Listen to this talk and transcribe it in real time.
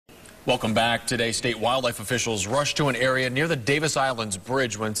Welcome back. Today, state wildlife officials rushed to an area near the Davis Islands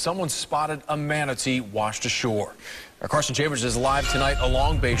Bridge when someone spotted a manatee washed ashore. Our Carson Chambers is live tonight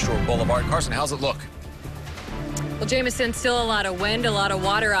along Bayshore Boulevard. Carson, how's it look? Well, Jameson, still a lot of wind, a lot of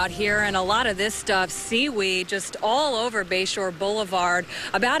water out here, and a lot of this stuff, seaweed, just all over Bayshore Boulevard.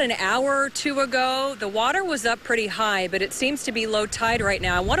 About an hour or two ago, the water was up pretty high, but it seems to be low tide right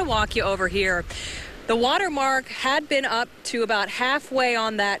now. I want to walk you over here. The water mark had been up to about halfway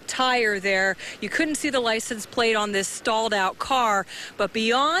on that tire there. You couldn't see the license plate on this stalled out car, but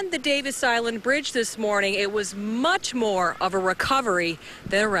beyond the Davis Island Bridge this morning, it was much more of a recovery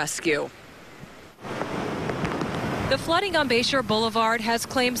than a rescue. The flooding on Bayshore Boulevard has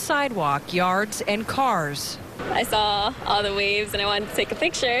claimed sidewalk, yards, and cars. I saw all the waves and I wanted to take a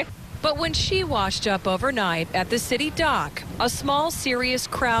picture. But when she washed up overnight at the city dock, a small, serious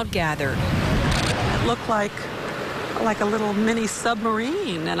crowd gathered. It looked like a little mini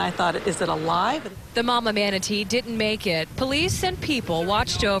submarine, and I thought, is it alive? The mama manatee didn't make it. Police and people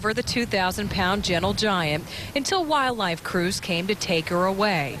watched over the 2,000-pound gentle giant until wildlife crews came to take her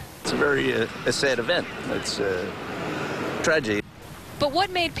away. It's a very sad event. It's a tragedy. But what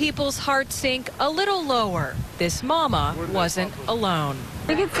made people's hearts sink a little lower? This mama wasn't alone.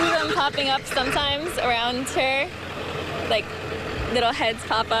 You can see them popping up sometimes around her, like little heads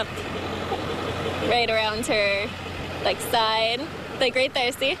pop up right around her side, like right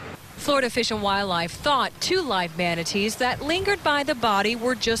there, see? Florida Fish and Wildlife thought 2 live manatees that lingered by the body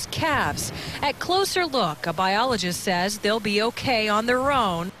were just calves. At closer look, a biologist says they'll be okay on their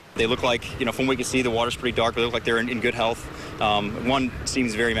own. They look like, from what we can see, the water's pretty dark, but they look like they're in good health. One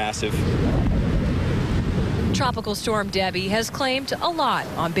seems very massive. Tropical Storm Debbie has claimed a lot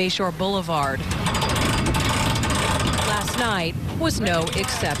on Bayshore Boulevard. Last night was no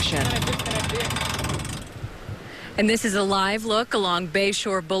exception. And this is a live look along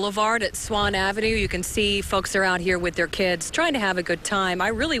Bayshore Boulevard at Swan Avenue. You can see folks are out here with their kids trying to have a good time. I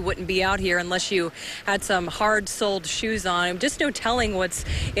really wouldn't be out here unless you had some hard-soled shoes on. Just no telling what's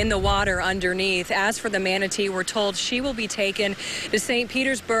in the water underneath. As for the manatee, we're told she will be taken to St.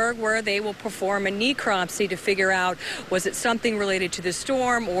 Petersburg, where they will perform a necropsy to figure out, was it something related to the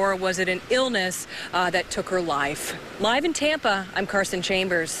storm or was it an illness that took her life. Live in Tampa, I'm Carson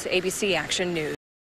Chambers, ABC Action News.